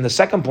Beis, and the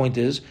second point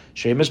is,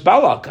 I'm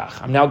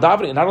now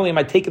davening. Not only am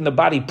I taking the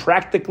body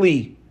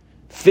practically,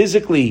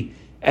 physically,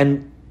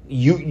 and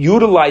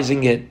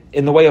utilizing it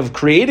in the way of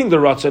creating the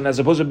ratzon, as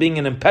opposed to being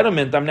an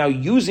impediment, I'm now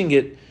using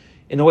it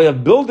in the way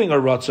of building a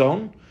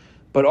ratzon,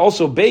 but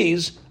also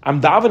Beis, I'm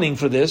davening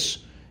for this,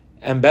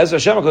 and Bez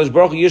Hashem, HaKadosh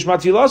Baruch Hu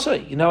Yishmat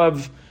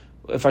Tfilasai.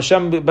 If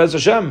Hashem, Bez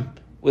Hashem,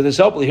 with his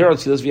help, he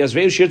hears this, he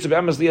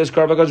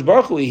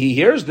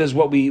hears this,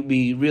 what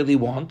we really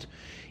want.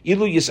 And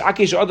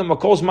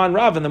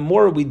the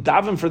more we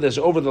daven for this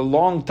over the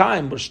long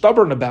time, we're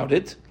stubborn about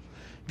it.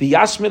 And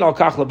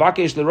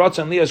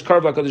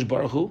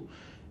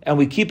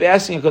we keep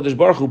asking HaKadosh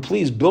Baruch Hu,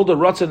 please build a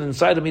ratzon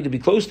inside of me to be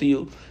close to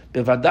you.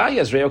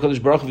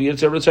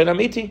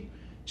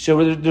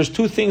 So there's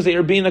two things that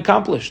are being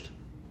accomplished.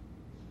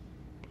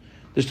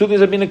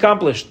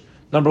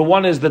 Number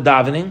one is the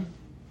davening.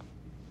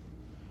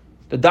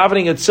 The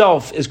davening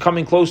itself is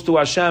coming close to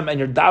Hashem, and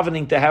you're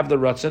davening to have the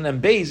ratzon.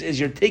 And Beis is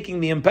you're taking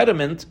the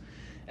impediment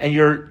and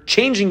you're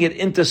changing it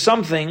into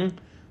something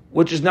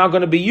which is now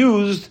going to be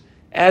used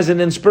as an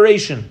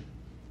inspiration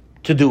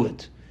to do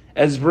it.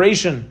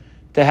 Inspiration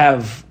to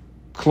have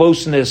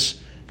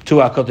closeness to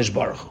HaKadosh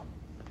Baruch Hu.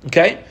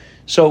 Okay?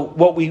 So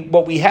what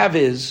we have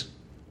is,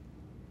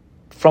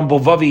 from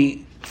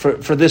Bilvavi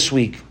for this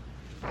week,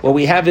 what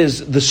we have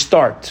is the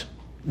start.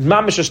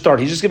 Mamish a start.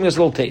 He's just giving us a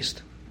little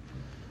taste.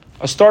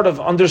 A start of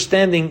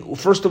understanding,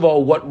 first of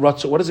all, what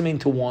does it mean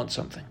to want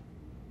something?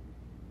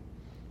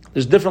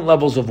 There's different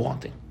levels of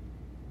wanting.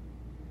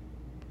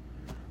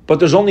 But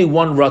there's only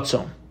one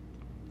ratzon.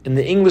 In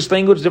the English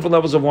language, different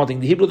levels of wanting.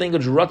 The Hebrew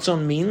language,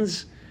 ratzon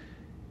means,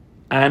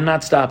 I am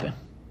not stopping.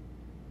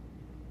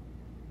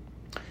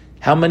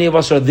 How many of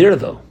us are there,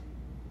 though?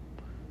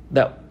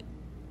 That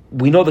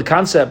we know the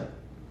concept,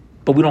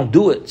 but we don't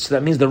do it. So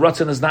that means the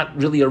ratzon is not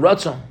really a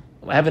ratzon.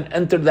 I haven't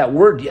entered that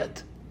word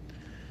yet.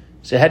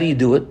 So how do you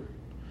do it?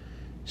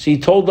 So he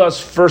told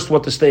us first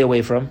what to stay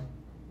away from.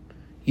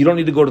 You don't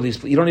need to go to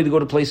these. You don't need to go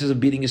to places of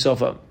beating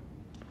yourself up.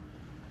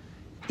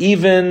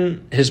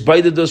 Even his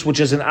baidadus, which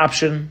is an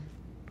option,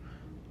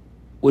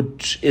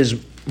 which is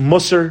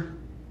musar,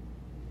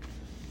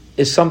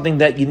 is something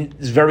that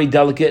is very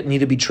delicate and need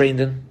to be trained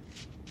in.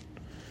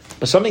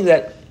 But something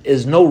that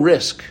is no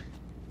risk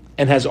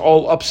and has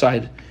all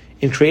upside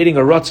in creating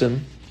a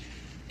ratzon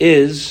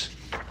is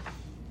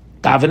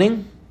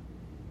davening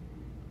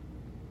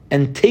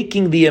and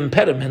taking the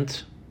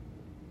impediment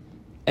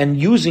and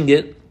using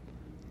it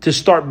to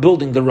start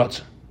building the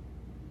ratzon.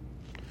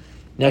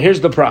 Now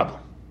here's the problem.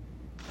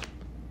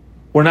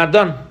 We're not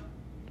done.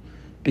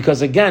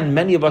 Because again,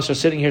 many of us are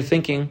sitting here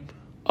thinking,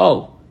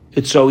 oh,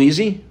 it's so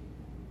easy.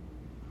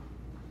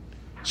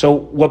 So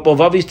what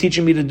Bilvavi is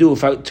teaching me to do,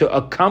 to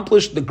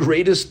accomplish the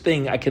greatest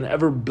thing I can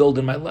ever build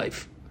in my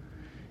life,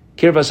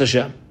 Kirvas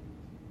Hashem,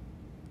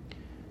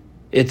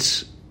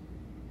 it's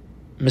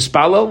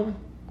mispalo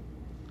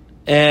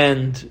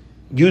and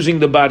using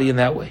the body in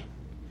that way.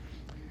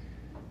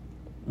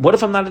 What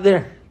if I'm not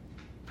there?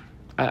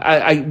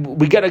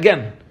 We get,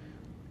 again,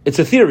 it's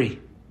a theory.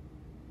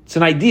 It's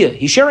an idea.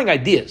 He's sharing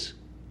ideas.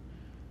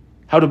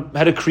 How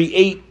to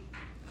create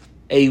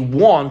a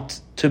want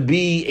to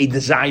be a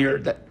desire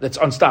that's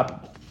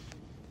unstoppable.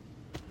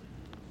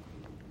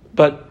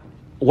 But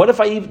what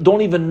if I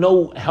don't even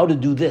know how to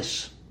do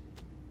this?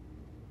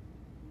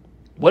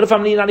 What if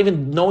I'm not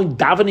even knowing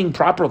davening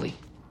properly?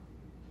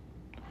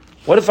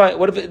 What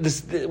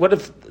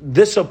if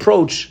this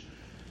approach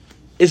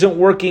isn't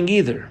working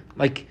either?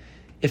 Like,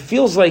 it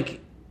feels like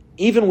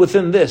even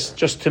within this,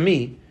 just to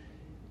me,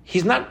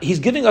 he's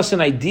giving us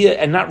an idea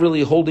and not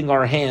really holding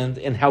our hand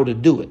in how to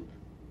do it.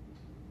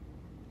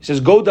 He says,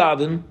 go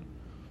daven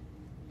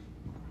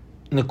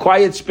in a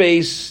quiet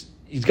space.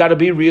 It's got to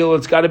be real.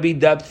 It's got to be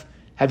depth.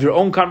 Have your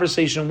own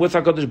conversation with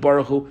HaKadosh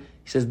Baruch Hu.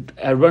 He says,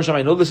 I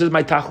know this is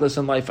my tachlis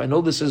in life. I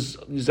know this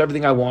is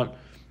everything I want.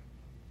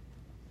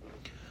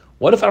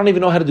 What if I don't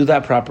even know how to do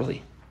that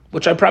properly?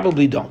 Which I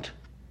probably don't.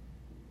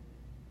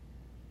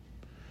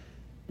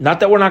 Not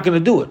that we're not going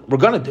to do it. We're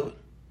going to do it.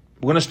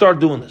 We're going to start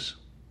doing this.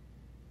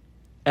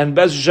 And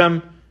Bez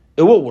Hashem,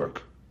 it will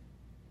work.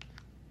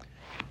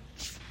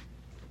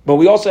 But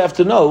we also have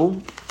to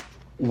know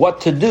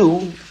what to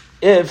do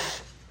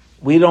if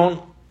we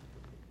don't.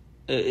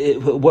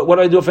 What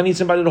do I do if I need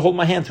somebody to hold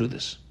my hand through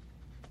this?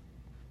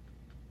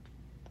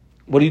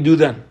 What do you do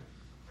then?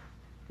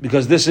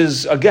 Because this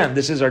is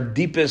our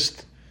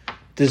deepest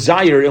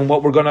desire in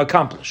what we're going to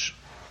accomplish.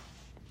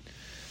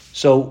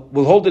 So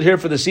we'll hold it here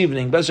for this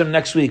evening. Better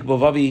next week,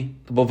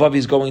 Bilvavi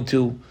is going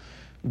to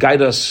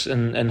guide us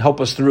and help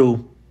us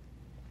through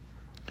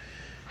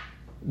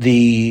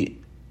the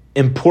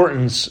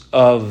importance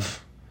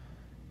of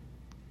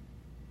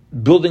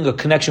building a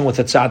connection with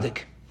a tzaddik,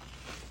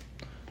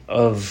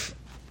 of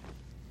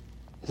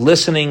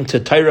listening to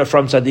Torah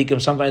from tzaddikim.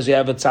 Sometimes you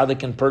have a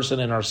tzaddik in person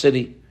in our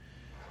city.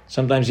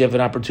 Sometimes you have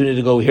an opportunity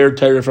to go hear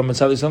Torah from a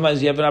tzaddik.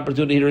 Sometimes you have an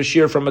opportunity to hear a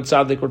shir from a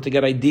tzaddik or to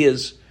get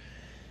ideas.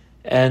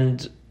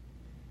 And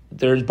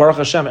there's Baruch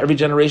Hashem, every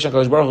generation,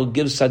 HaKadosh Baruch Hu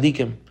gives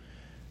tzaddikim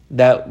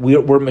that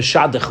we're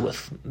meshadich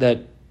with,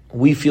 that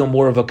we feel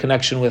more of a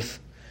connection with,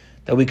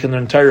 that we can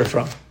learn Torah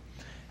from.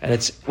 And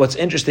it's what's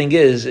interesting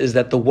is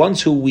that the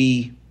ones who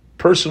we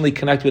personally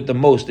connect with the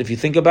most, if you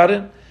think about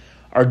it,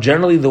 are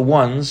generally the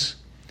ones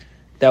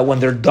that when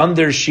they're done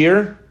their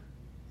shir,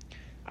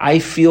 I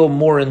feel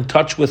more in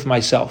touch with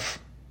myself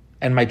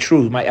and my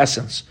truth, my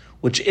essence,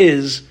 which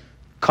is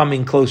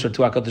coming closer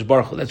to HaKadosh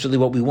Baruch Hu. That's really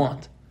what we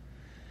want.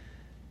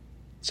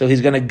 So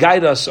he's going to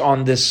guide us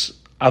on this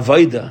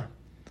avodah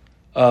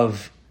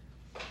of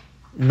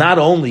not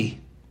only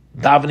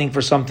davening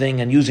for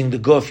something and using the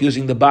guf,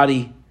 using the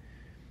body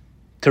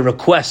to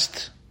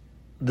request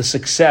the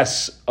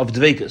success of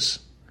dveikus,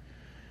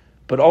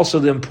 but also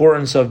the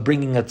importance of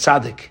bringing a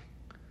tzaddik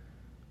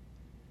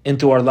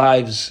into our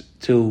lives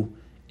to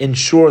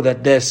ensure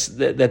that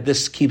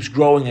this keeps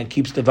growing and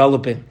keeps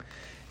developing.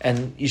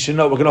 And you should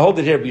know, we're going to hold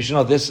it here, but you should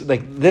know this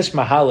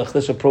mahalach,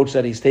 this approach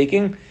that he's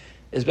taking,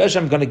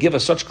 especially I'm going to give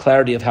us such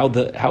clarity of how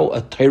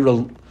a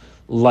Torah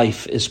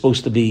life is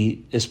supposed to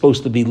be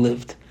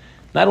lived.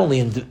 Not only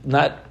in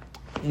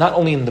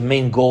the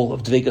main goal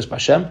of Dveikus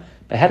B'Hashem,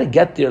 but how to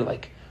get there.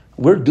 Like,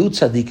 where do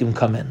tzaddikim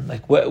come in?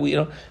 Like,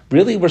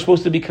 really, we're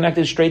supposed to be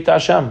connected straight to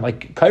Hashem,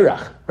 like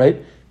Kairach,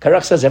 right?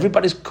 Kairach says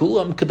everybody's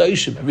kulam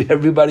kedoshim,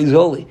 everybody's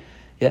holy.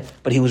 Yeah,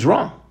 but he was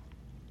wrong,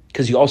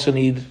 because you also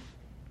need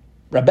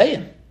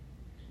Rabbein.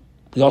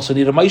 We also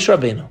need a Moshe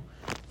Rabbeinu.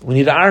 We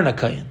need an Aaron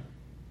HaKohen.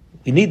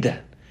 We need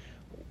that.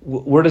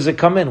 Where does it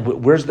come in?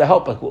 Where's the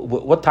help? Like,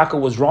 what taka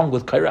was wrong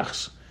with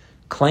Kairach's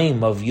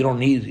claim of you don't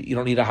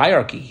need a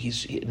hierarchy?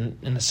 He's in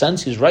a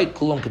sense he's right.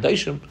 Kulam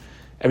kedoshim,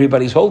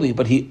 everybody's holy.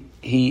 But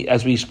he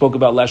as we spoke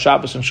about last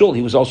Shabbos and Shul,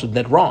 he was also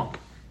dead wrong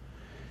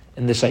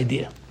in this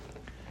idea.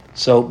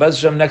 So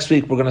Bez Hashem, next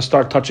week we're going to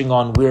start touching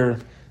on where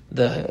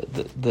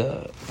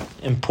the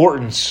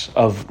importance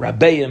of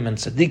Rabbeim and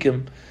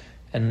Tzaddikim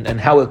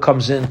and how it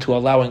comes into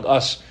allowing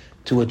us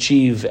to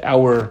achieve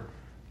our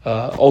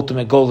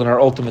ultimate goal and our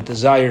ultimate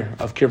desire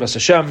of Kirvas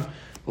Hashem.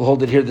 We'll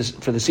hold it here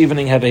for this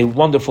evening. Have a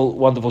wonderful,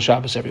 wonderful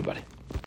Shabbos, everybody.